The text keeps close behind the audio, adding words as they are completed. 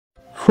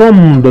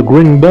From the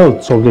green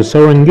belts of the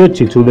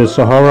Serengeti to the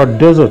Sahara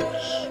deserts,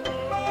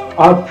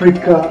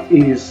 Africa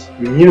is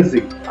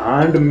music,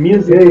 and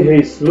music.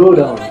 Hey, slow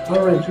down.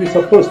 Aren't we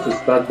supposed to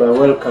start by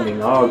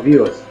welcoming our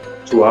viewers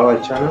to our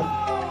channel?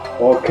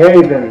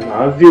 Okay then,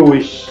 as you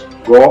wish,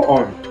 go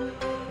on.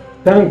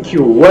 Thank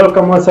you.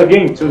 Welcome once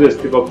again to the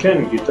Steve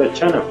Ken Guitar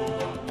channel.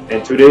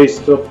 And today's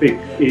topic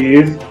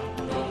is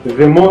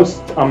the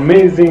most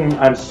amazing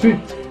and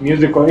sweet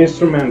musical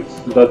instruments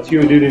that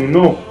you didn't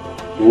know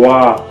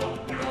were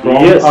from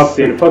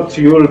Africa. In fact,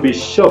 you will be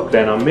shocked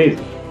and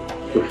amazed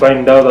to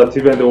find out that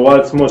even the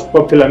world's most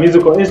popular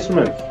musical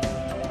instruments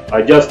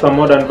are just a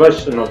modern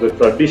version of the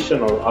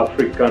traditional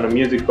African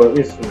musical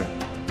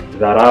instruments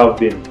that have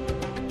been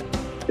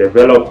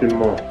developed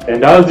more.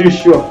 And as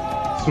usual,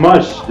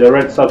 smash the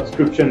red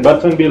subscription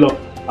button below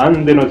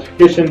and the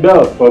notification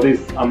bell for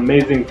this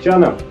amazing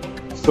channel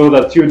so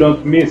that you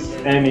don't miss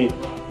any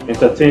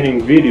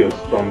entertaining videos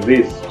from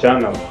this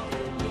channel.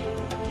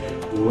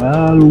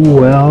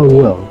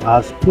 Well,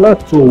 as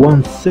Plato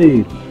once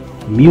said,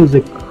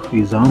 music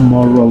is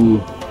amoral.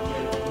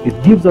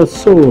 It gives a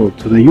soul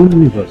to the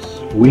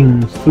universe,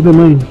 wings to the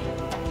mind,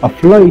 a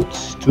flight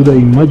to the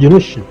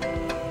imagination,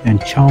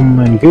 and charm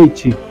and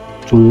gaiety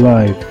to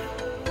life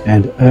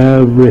and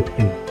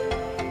everything.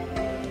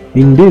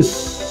 In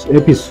this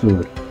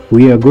episode,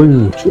 we are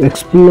going to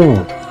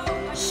explore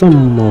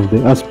some of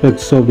the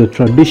aspects of the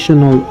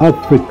traditional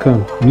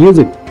African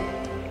music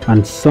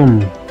and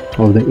some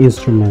of the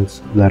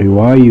instruments that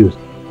were used.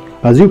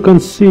 As you can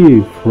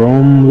see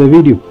from the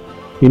video,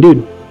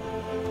 indeed,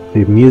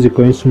 the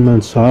musical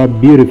instruments are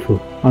beautiful,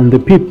 and the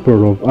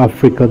people of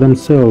Africa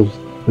themselves,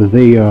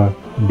 they are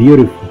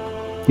beautiful.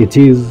 It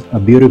is a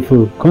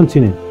beautiful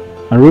continent.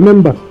 And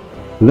remember,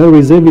 there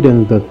is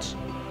evidence that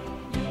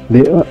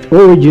the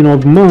origin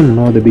of man,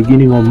 or the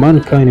beginning of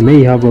mankind,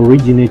 may have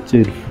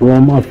originated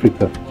from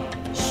Africa.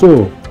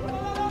 So,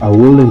 I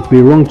wouldn't be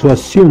wrong to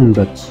assume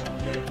that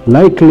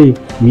likely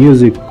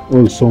music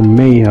also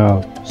may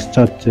have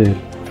started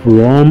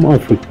from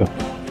Africa.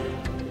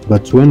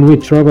 But when we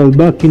travel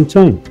back in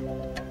time,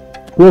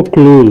 what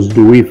clues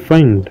do we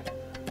find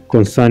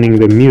concerning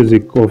the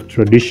music of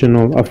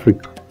traditional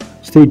Africa?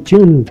 Stay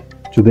tuned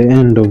to the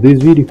end of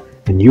this video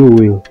and you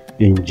will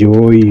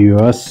enjoy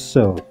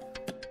yourself.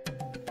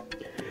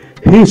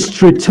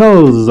 History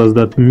tells us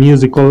that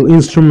musical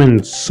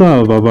instruments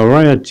serve a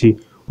variety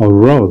of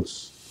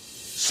roles.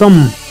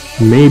 Some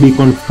may be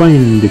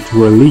confined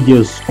to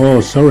religious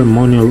or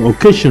ceremonial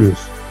occasions.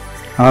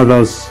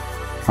 Others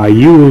are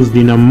used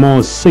in a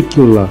more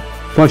secular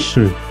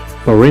fashion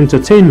for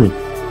entertainment.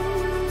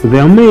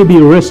 There may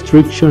be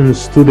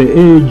restrictions to the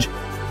age,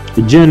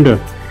 gender,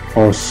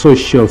 or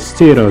social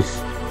status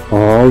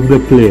of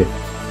the player.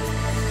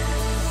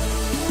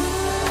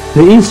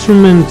 The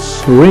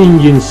instruments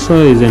range in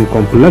size and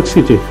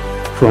complexity,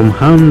 from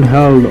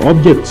handheld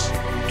objects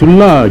to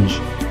large,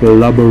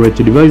 elaborate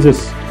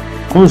devices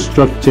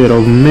constructed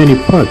of many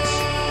parts,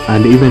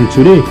 and even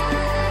today,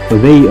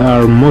 they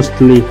are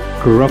mostly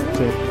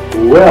crafted.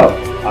 Well,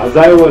 as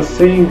I was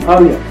saying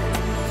earlier,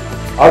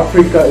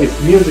 Africa is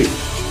music,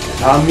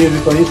 and our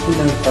musical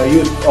instruments are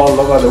used all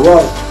over the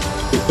world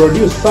to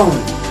produce sounds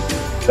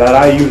that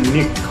are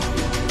unique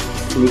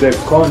to the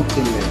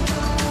continent.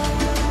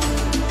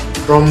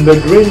 From the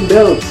green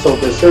belts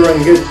of the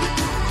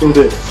Serengeti to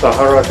the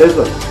Sahara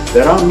desert,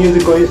 there are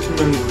musical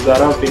instruments that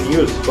have been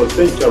used for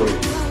centuries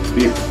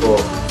before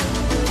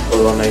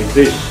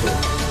colonization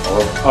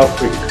of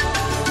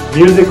Africa.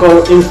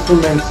 Musical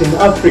instruments in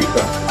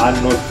Africa are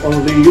not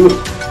only used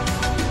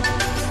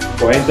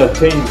for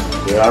entertainment,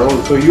 they are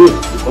also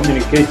used to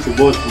communicate to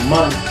both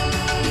man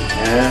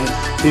and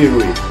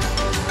spirit,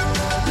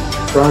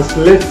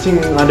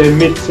 translating and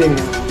emitting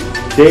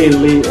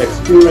daily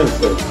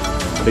experiences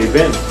and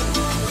events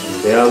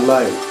in their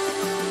lives.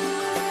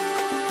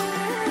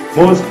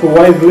 Most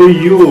widely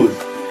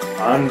used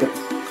and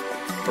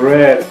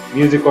rare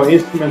musical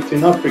instruments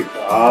in Africa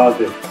are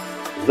the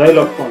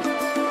xylophone,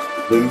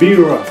 the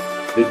mbira,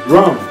 the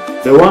drum,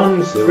 the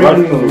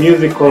one-string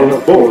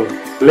musical bowl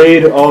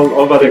played all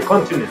over the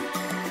continent,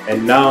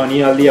 and now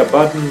nearly a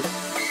button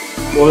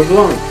was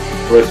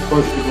launched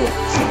responsible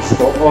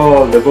for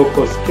all the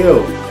vocal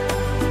skills.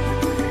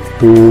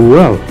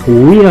 Well,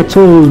 we are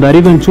told that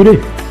even today,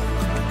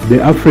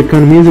 the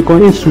African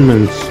musical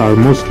instruments are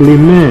mostly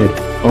made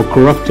or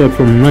crafted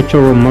from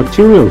natural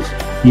materials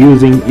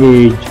using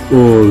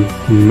age-old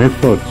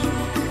methods.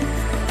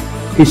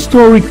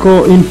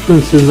 Historical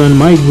influences and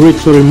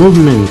migratory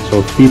movements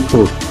of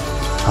people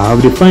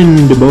have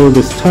defined both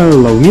the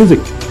style of music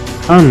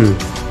and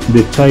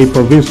the type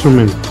of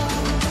instrument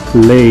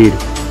played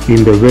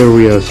in the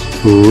various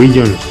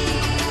regions.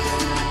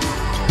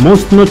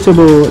 Most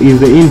notable is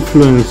the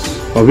influence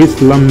of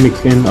Islamic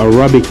and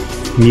Arabic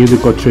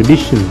musical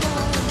traditions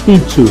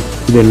into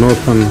the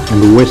northern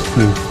and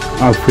western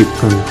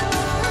African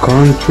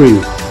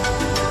countries.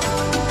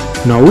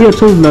 Now we are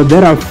told that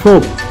there are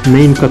 4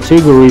 main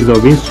categories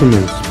of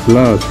instruments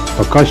plus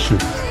percussion.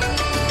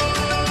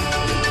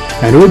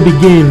 And we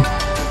begin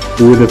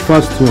with the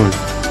first one,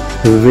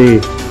 the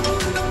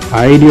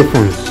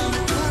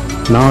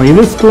Ideophones. Now in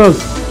this class,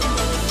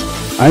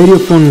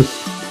 ideophones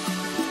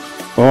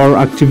or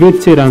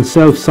activated and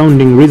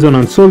self-sounding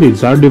resonant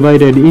solids are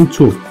divided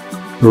into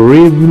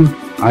rhythm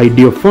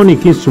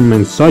ideophonic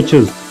instruments such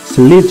as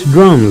slate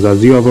drums,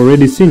 as you have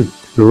already seen,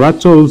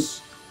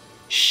 rattles,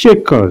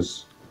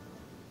 shakers,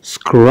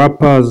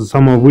 scrappers,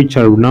 some of which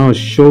are now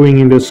showing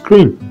in the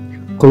screen,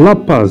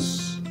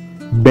 clappers,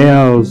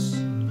 bells,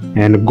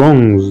 and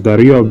gongs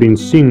that you have been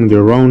seeing,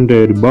 the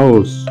rounded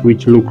balls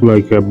which look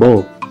like a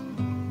ball.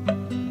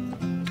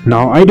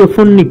 Now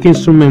ideophonic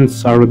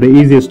instruments are the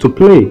easiest to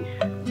play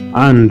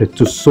and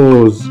to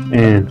source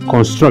and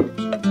construct.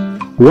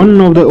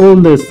 One of the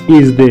oldest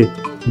is the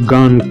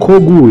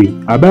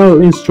gankogui, a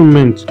bell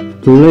instrument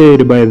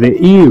played by the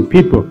Ewe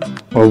people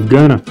of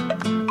Ghana.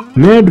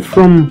 Made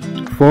from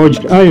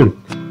forged iron,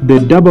 the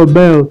double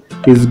bell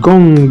is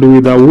gonged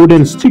with a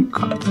wooden stick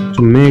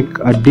to make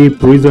a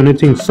deep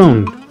resonating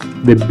sound,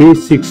 the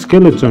basic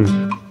skeleton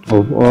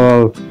of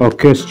all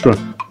orchestra.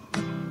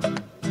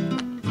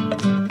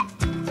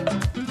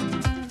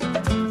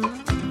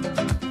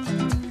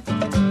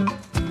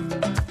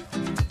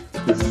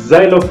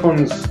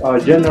 Xylophones are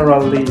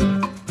generally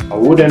a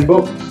wooden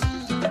box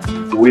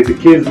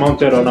with keys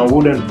mounted on a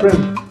wooden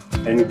frame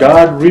and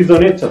guard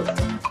resonators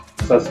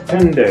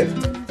suspended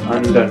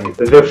underneath.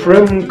 The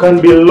frame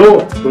can be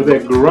low to the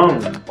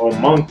ground or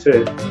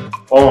mounted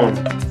on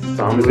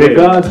some rails. The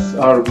guards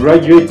are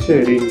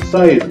graduated in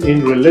size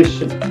in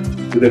relation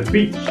to the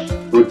pitch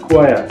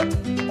required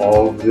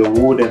of the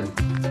wooden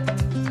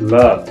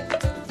slab.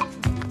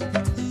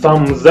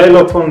 Some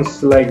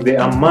xylophones, like the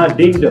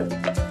Amadinda,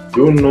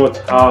 do not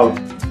have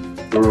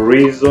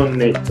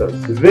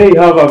resonators. They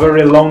have a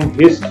very long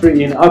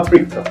history in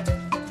Africa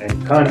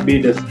and can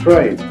be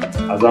described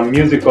as a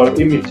musical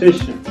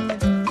imitation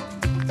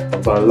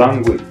of a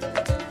language.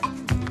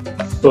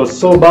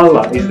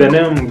 Sosobala is the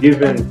name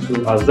given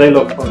to a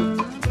xylophone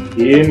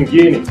in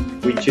Guinea,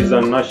 which is a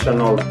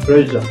national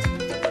treasure,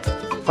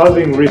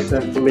 having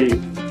recently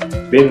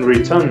been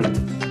returned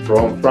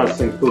from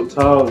France in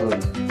 2000,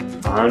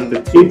 and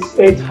its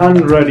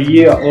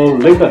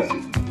 800-year-old legacy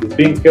is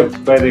being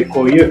kept by the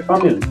Koye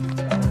family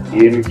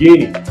in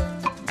Guinea,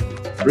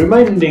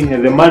 reminding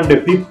the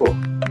Mande people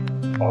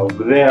of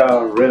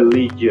their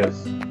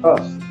religious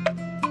past,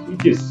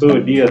 which is so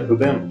dear to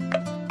them.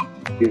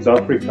 These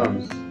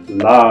Africans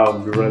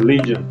loved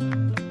religion.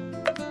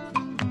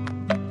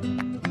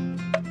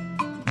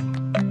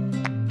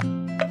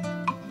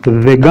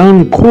 The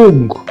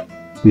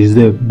gankog is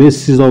the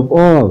basis of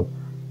all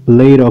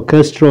played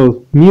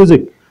orchestral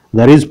music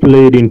that is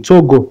played in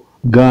Togo,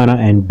 Ghana,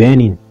 and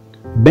Benin.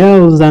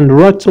 Bells and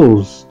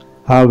rattles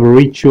have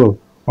ritual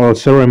or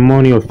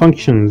ceremonial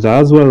functions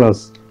as well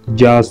as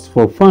just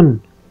for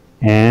fun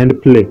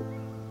and play.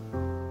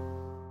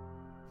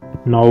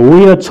 Now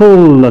we are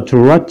told that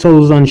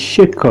rattles and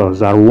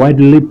shakers are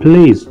widely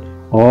placed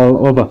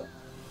all over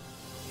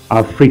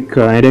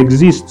Africa and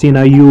exist in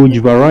a huge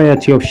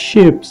variety of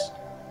shapes,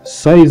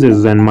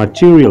 sizes, and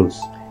materials,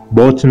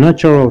 both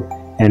natural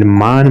and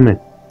man-made,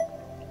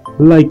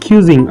 like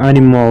using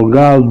animal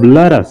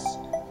gallbladders,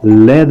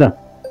 leather,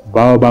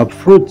 baobab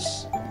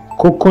fruits,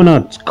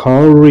 coconut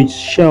cowrie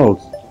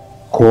shells,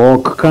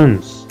 cork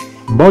cans,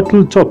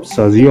 bottle tops,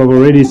 as you have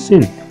already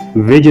seen,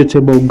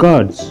 vegetable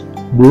gourds,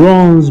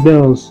 bronze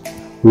bells,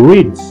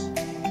 reeds,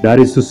 that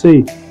is to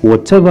say,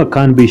 whatever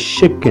can be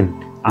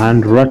shaken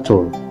and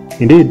rattled.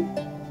 Indeed,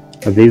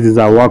 this is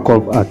a work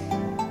of art.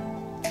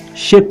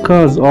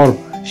 Shakers or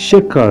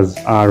shakers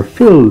are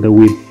filled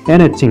with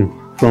anything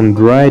from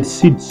dried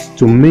seeds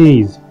to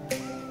maize,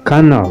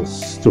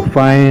 kernels to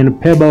fine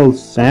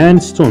pebbles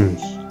and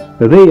stones.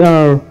 They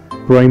are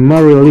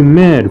primarily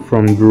made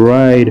from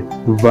dried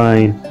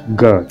vine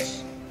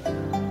gourds.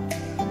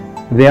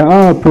 There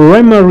are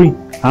primary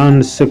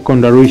and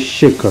secondary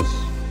shakers.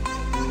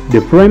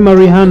 The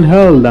primary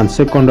handheld and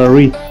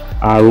secondary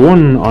are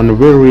worn on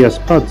various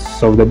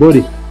parts of the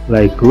body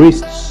like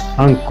wrists,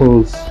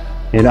 ankles,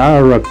 and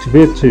are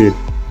activated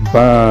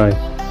by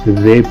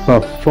the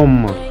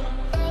performer.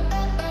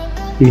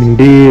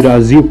 Indeed,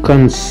 as you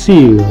can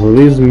see,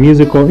 these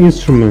musical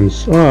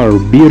instruments are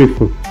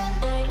beautiful.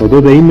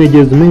 Although the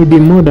images may be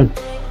modern,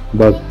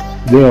 but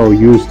they are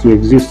used to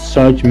exist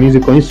such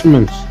musical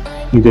instruments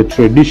in the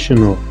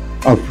traditional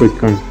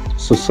African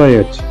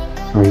society,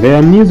 and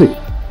their music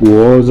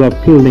was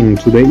appealing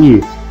to the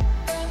ear,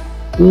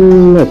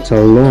 let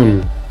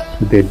alone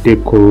the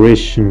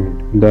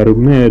decoration that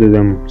made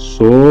them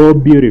so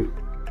beautiful.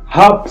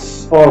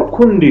 Harps or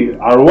kundi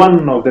are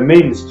one of the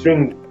main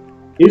string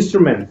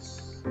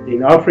instruments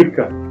in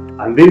Africa,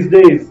 and these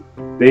days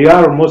they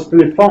are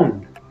mostly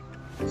found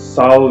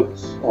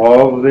south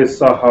of the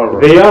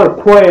Sahara. They are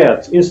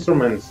quiet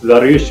instruments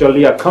that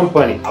usually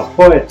accompany a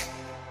poet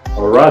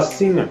or a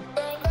singer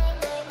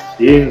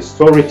in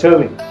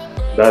storytelling,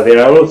 that they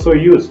are also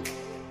used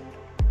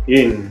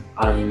in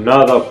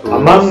another process.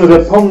 Among the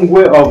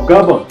Pongwe of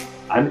Gabon,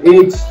 an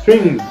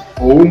 8-stringed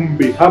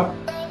oumbi harp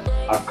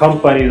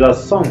accompanies a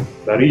song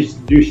that is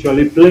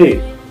usually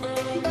played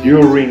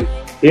during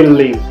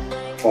healing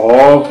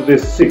of the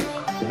sick.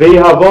 They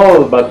have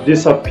all but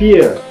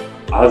disappeared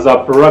as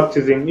a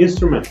practicing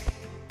instrument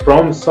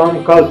from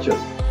some cultures,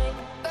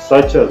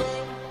 such as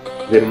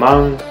the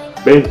Mang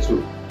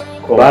Bentu,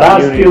 but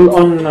are still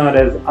honored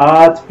as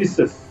art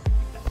pieces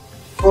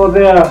for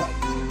their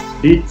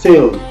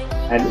detailed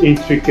and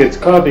intricate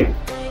carving,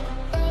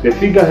 the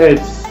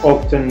figureheads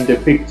often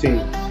depicting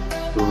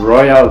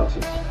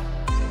royalty.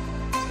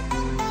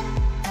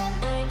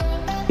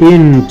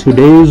 In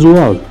today's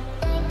world,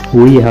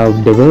 we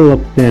have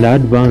developed and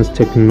advanced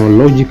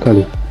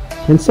technologically,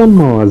 and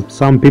somehow, as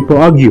some people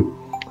argue,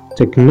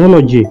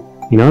 technology,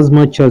 in as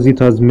much as it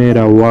has made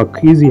our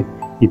work easier,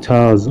 it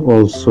has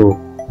also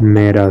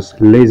made us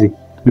lazy.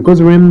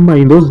 Because remember,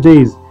 in those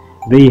days,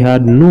 they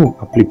had no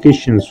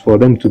applications for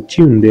them to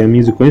tune their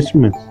musical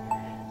instruments,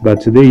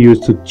 but they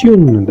used to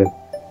tune them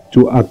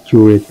to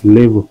accurate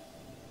level.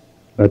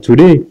 But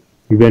today,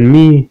 even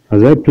me,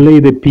 as I play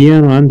the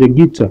piano and the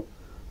guitar,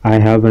 I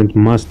haven't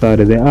mastered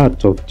the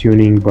art of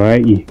tuning by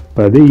ear,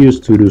 but they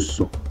used to do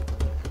so.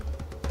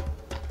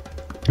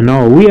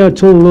 Now, we are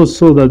told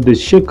also that the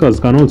shakers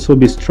can also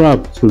be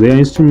strapped to their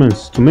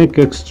instruments to make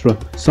extra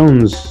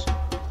sounds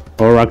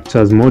or act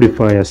as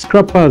modifiers.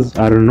 Scrappers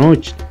are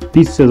notched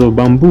pieces of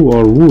bamboo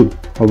or wood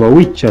over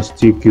which a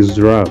stick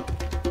is rubbed,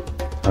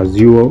 as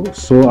you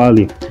saw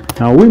earlier.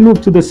 Now we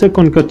move to the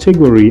second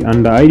category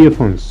under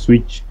idiophones,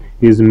 which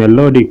is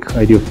melodic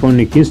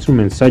idiophonic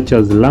instruments such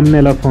as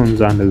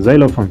lamellophones and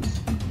xylophones.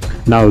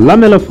 Now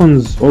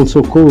lamellophones,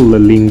 also called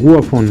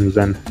linguophones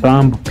and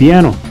thumb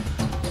piano,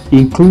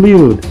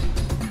 include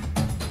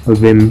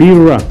the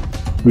mbira,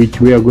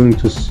 which we are going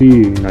to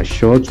see in a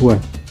short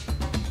while.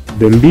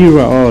 The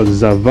mbira or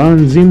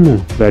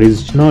zavanzimu that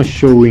is now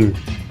showing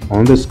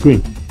on the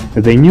screen.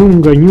 The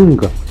nyunga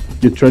nyunga,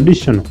 the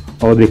traditional,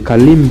 or the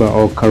kalimba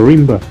or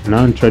karimba,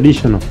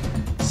 non-traditional.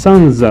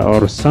 Sanza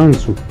or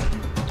sansu,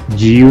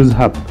 Jiu's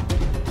harp.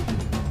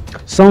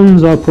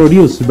 Sounds are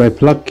produced by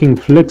plucking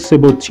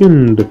flexible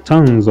tuned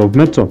tongues of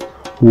metal,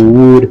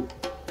 wood,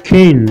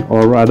 cane,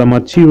 or other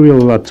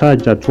material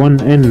attached at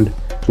one end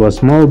to a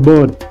small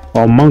board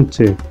or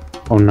mounted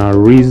on a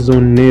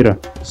resonator,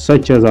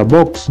 such as a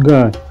box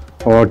guard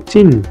or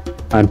tin,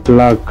 and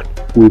plucked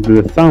with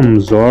the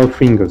thumbs or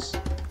fingers.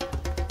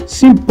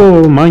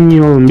 Simple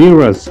manual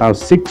mirrors have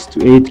 6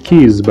 to 8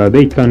 keys, but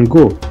they can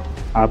go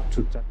up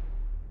to 10.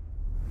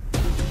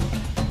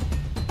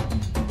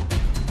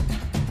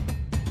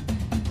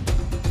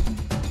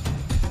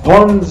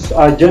 Horns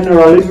are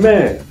generally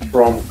made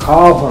from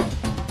cow horn,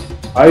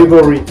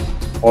 ivory,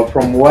 or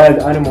from wild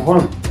animal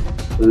horn,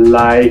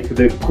 like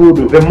the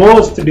kudu, the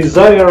most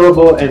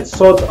desirable and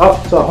sought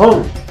after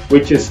horn,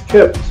 which is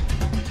kept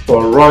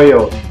for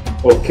royal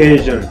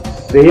occasions.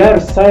 They are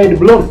side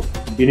blown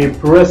in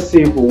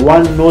impressive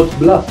one-note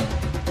blast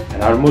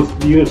and are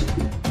mostly used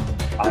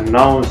to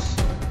announce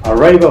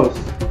arrivals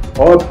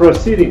or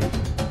proceedings,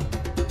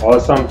 or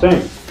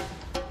sometimes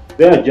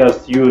they are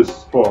just used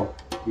for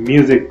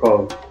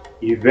musical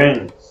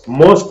events,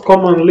 most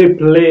commonly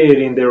played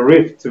in the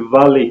Rift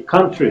Valley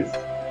countries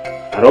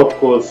and of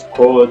course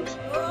Cote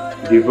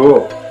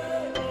d'Ivoire.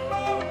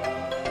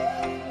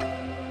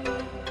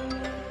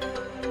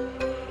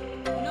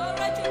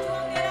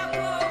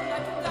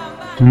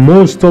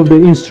 Most of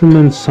the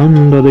instruments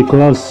under the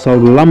class of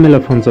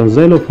lamellophones and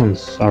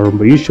xylophones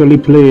are usually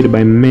played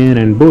by men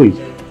and boys,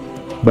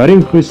 but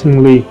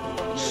increasingly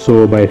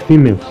so by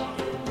females.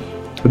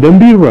 The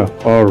mbira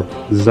or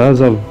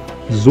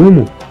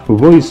zazazumu,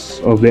 voice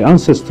of the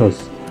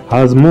ancestors,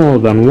 has more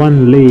than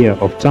one layer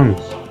of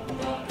tongues.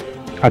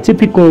 A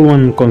typical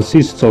one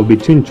consists of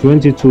between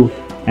 22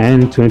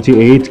 and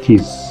 28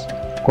 keys,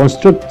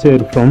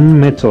 constructed from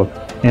metal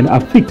and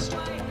affixed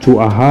to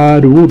a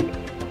hardwood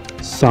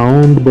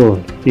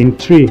soundboard in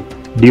 3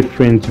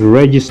 different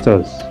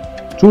registers,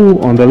 2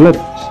 on the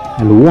left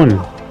and 1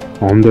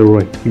 on the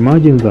right.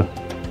 Imagine that.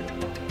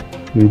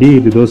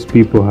 Indeed, those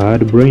people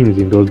had brains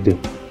in those days.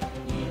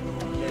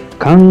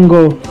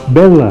 Kango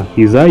Bella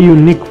is a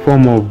unique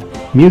form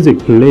of music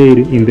played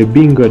in the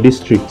Binga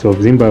district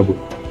of Zimbabwe.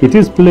 It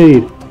is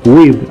played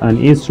with an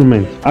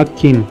instrument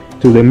akin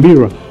to the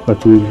mbira,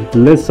 but with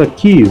lesser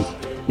keys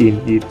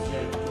in it.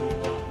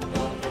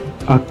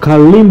 A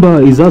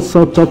kalimba is a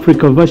South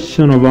Africa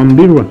version of a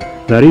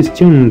mbira that is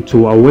tuned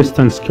to a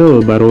western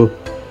scale, but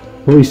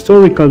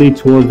historically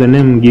it was the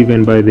name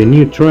given by the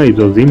new tribes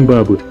of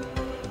Zimbabwe.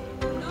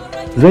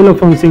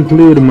 Xylophones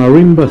include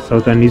marimba,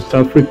 Southern East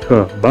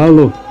Africa,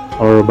 balo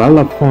or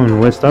balafon,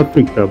 West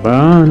Africa,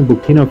 baan,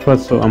 Burkina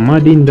Faso,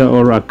 amadinda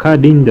or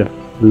akadinda,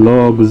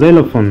 log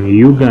xylophone,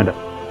 Uganda.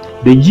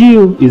 The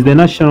jiu is the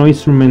national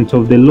instrument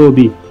of the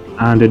Lobi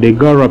and the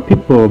Gara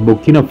people of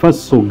Burkina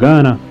Faso,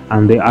 Ghana,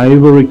 and the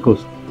Ivory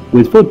Coast.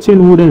 With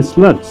 14 wooden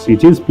slats,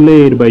 it is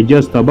played by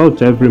just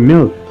about every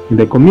male in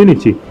the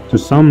community to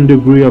some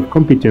degree of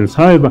competence.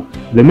 However,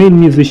 the main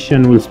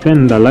musician will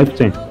spend a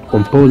lifetime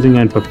composing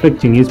and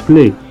perfecting his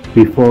play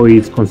before he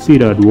is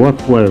considered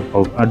worthwhile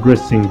of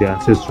addressing the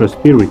ancestral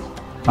spirit.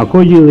 A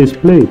kojil is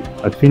played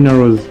at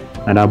funerals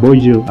and a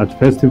bojil at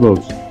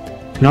festivals.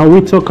 Now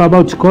we talk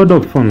about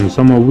chordophones,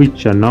 some of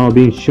which are now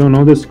being shown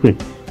on the screen.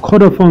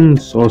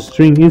 Chordophones or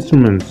string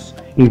instruments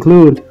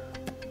include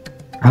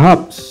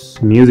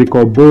harps,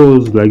 musical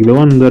bowls like the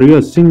one that you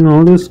are seeing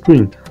on the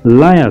screen,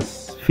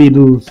 lyres,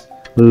 fiddles,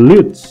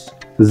 lutes,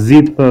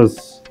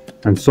 zithers,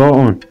 and so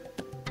on.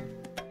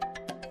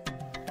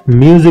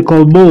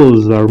 Musical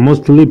bowls are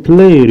mostly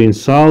played in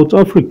South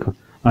Africa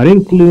and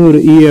include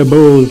ear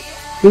bowls,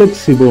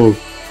 flexible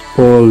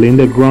pole in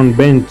the ground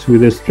bent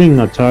with a string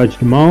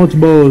attached, mouth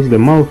bowls, the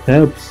mouth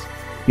helps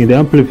in the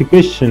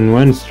amplification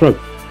when struck,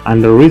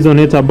 and the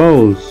resonator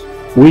bowls,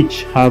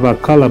 which have a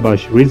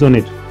calabash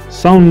resonator.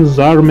 Sounds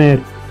are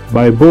made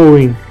by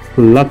bowing,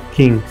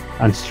 plucking,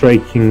 and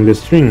striking the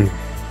string.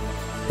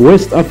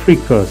 West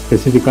Africa,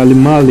 specifically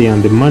Mali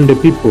and the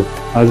Mande people,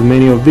 has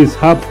many of these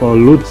harp or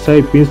lute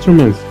type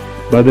instruments,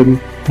 but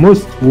the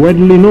most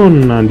widely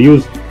known and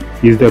used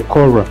is the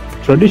kora.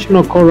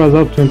 Traditional koras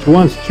have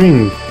 21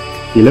 strings,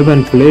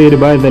 11 played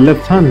by the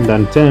left hand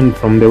and 10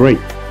 from the right.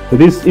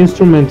 This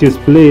instrument is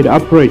played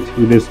upright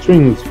with the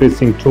strings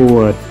facing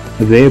toward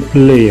the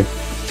player.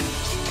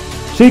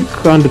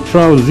 Stick and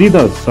trowel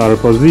zithers are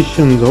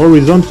positioned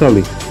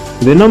horizontally.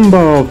 The number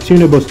of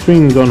tunable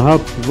strings on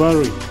harps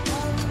vary.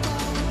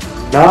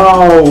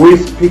 Now we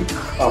speak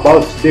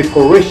about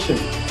decoration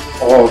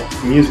of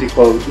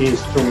musical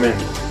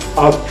instruments.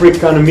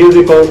 African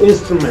musical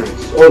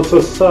instruments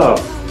also serve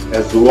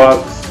as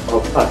works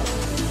of art,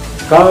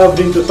 carved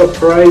into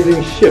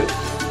surprising shapes,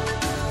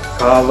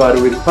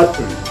 covered with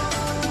patterns,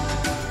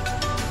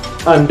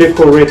 and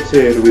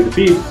decorated with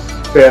beads,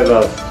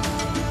 feathers,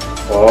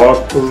 or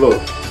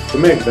cloth to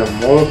make them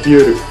more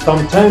beautiful.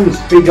 Sometimes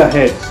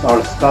figureheads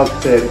are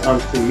sculpted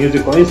onto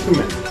musical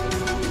instruments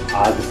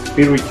as a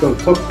spiritual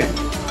token,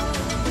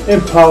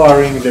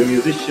 empowering the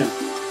musician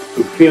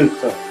to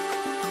filter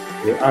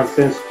the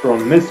ancestral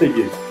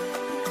messages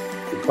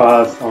to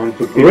pass on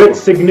to people. Great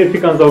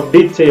significance of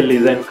detail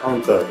is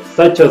encountered,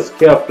 such as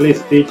carefully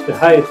stitched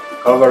height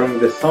covering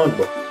the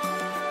soundbox,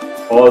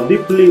 or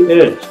deeply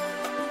edged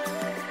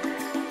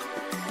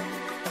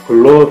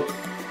cloth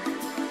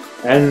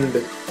and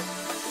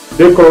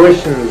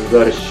decorations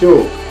that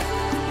show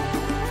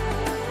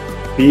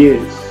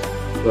beads,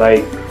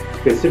 like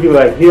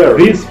specifically here.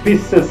 These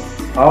pieces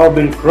have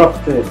been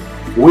crafted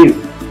with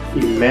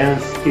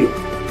immense skill.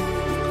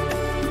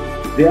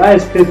 The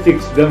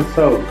aesthetics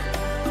themselves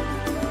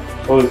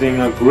posing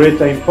a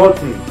greater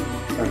importance,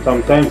 and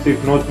sometimes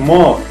if not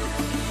more,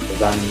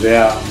 than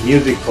their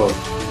musical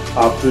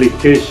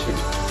application.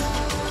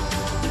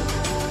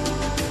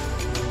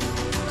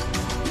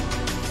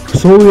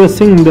 So we are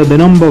seeing that the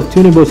number of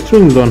tunable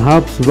strings on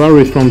harps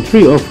varies from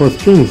 3 or 4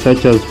 strings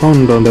such as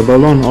found on the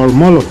balon or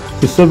molo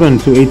to 7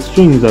 to 8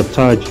 strings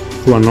attached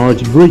to an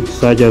arch bridge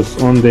such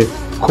as on the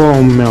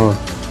cormel.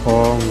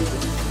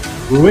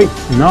 Great,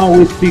 now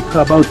we speak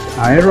about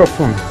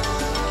aerophones.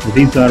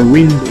 These are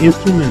wind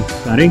instruments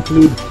that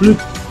include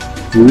flutes,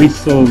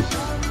 whistles,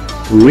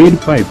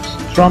 reed pipes,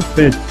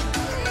 trumpets,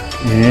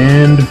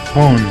 and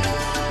horns.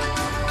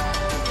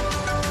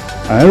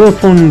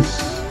 Aerophones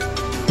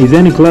is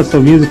any class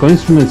of musical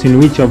instruments in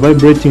which a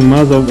vibrating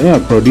mass of air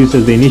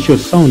produces the initial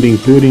sound,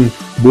 including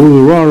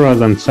bull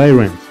roarers and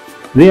sirens.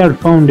 They are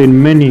found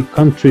in many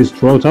countries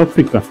throughout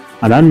Africa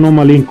and are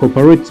normally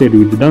incorporated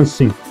with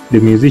dancing, the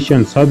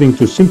musicians having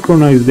to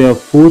synchronize their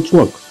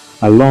footwork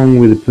along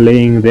with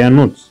playing their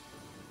notes.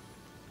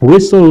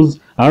 Whistles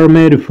are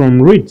made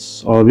from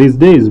reeds or these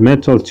days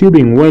metal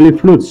tubing, while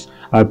flutes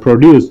are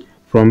produced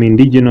from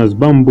indigenous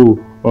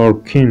bamboo or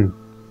cane.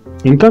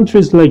 In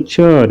countries like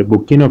Chad,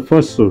 Burkina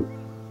Faso,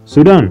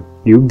 Sudan,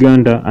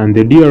 Uganda, and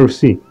the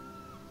DRC,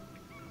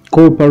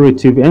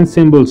 cooperative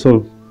ensembles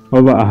of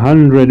over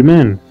 100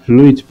 men,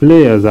 flute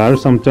players, are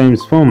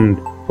sometimes formed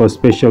for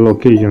special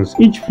occasions.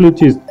 Each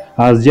flutist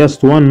has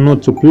just one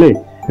note to play.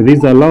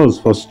 This allows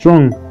for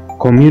strong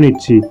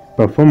community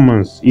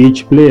performance,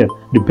 each player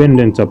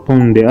dependent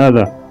upon the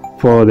other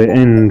for the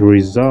end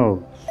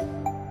result.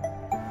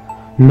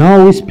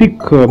 Now we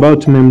speak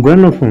about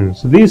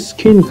membranophones. These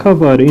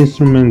skin-covered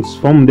instruments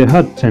form the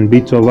heart and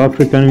beat of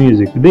African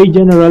music. They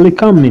generally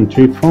come in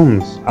 3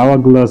 forms: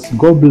 hourglass,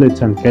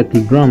 goblet, and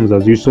kettle drums,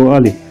 as you saw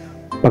earlier.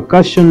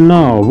 Percussion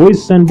now.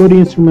 Voice and body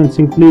instruments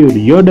include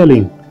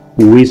yodeling,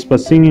 whisper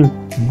singing,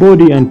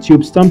 body and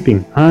tube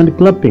stamping, hand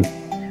clapping.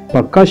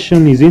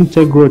 Percussion is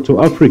integral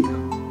to Africa,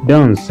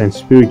 dance, and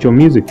spiritual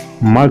music.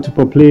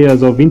 Multiple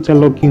players of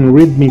interlocking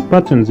rhythmic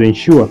patterns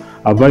ensure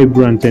a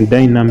vibrant and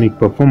dynamic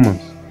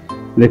performance.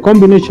 The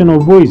combination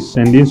of voice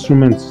and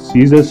instruments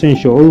is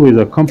essential, always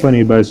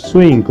accompanied by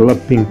swaying,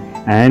 clapping,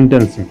 and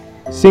dancing.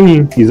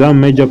 Singing is a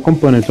major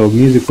component of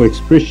musical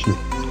expression.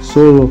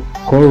 Solo,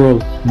 choral,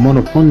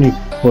 monophonic,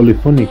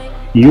 polyphonic.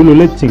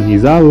 Ululating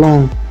is a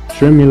long,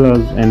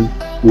 tremulous, and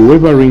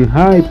wavering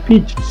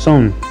high-pitched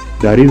sound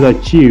that is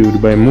achieved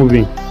by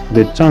moving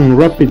the tongue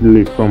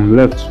rapidly from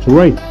left to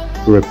right,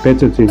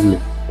 repetitively.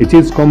 It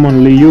is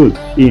commonly used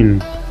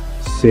in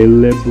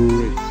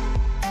celebration.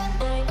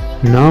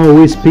 Now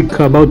we speak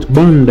about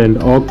band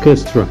and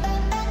orchestra.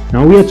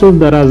 Now we are told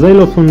that a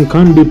xylophone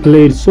can be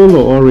played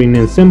solo or in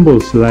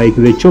ensembles like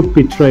the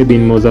Chopi tribe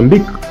in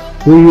Mozambique,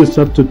 who used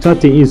up to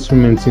 30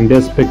 instruments in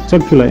their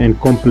spectacular and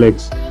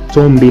complex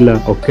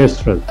tombila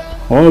orchestras.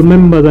 All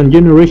members and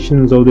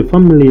generations of the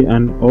family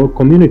and or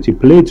community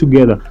play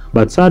together,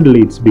 but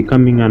sadly it's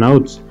becoming an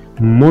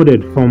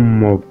outmoded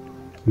form of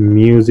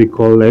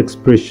musical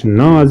expression.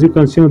 Now, as you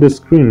can see on the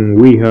screen,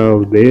 we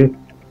have the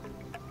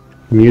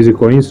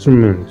musical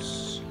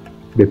instruments,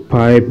 the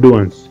piped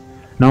ones.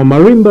 Now,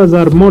 marimbas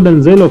are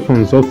modern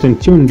xylophones often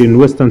tuned in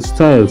Western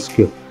style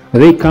scale.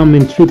 They come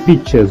in three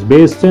pitches: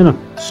 bass tenor,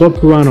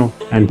 soprano,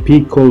 and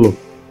piccolo.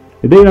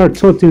 They are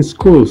taught in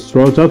schools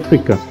throughout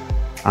Africa,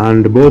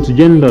 and both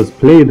genders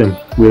play them,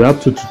 with up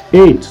to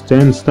 8 to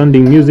 10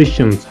 standing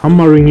musicians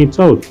hammering it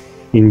out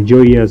in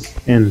joyous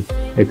and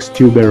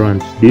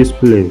exuberant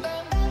displays.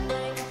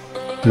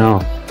 Now,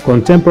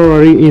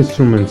 contemporary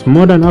instruments.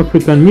 Modern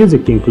African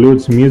music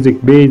includes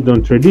music based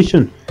on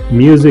tradition,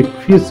 music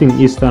fusing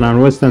Eastern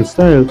and Western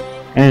style,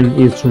 and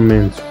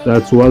instruments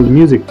that's world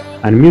music,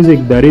 and music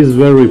that is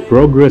very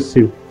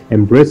progressive,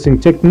 embracing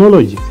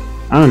technology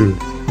and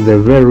the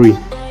very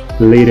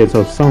latest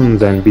of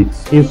sounds and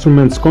beats.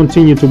 Instruments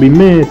continue to be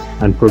made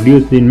and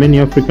produced in many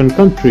African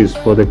countries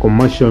for the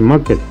commercial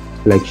market,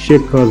 like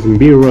shakers,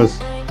 mbiras,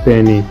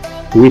 penny,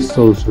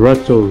 whistles,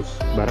 rattles,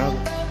 baraza.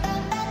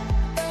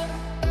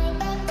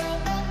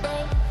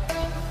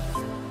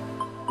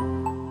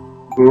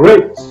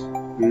 Great!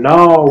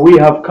 Now we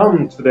have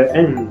come to the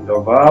end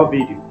of our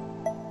video.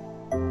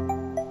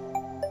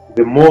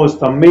 The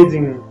most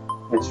amazing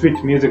and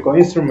sweet musical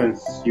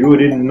instruments you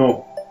didn't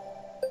know.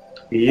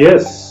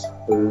 Yes,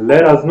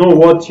 let us know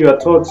what your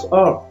thoughts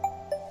are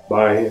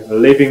by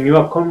leaving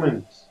your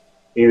comments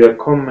in the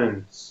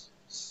comments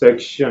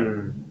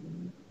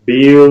section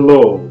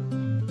below.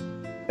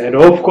 And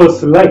of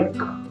course, like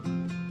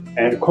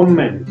and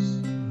comment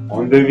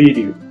on the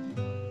video.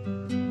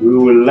 We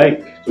would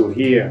like to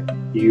hear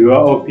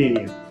your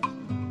opinion.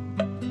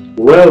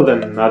 Well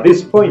then, at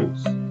this point,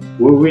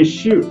 we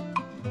wish you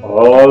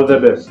all the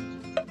best.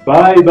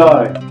 Bye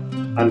bye,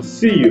 and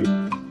see you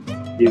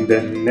in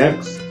the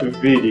next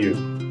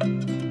video.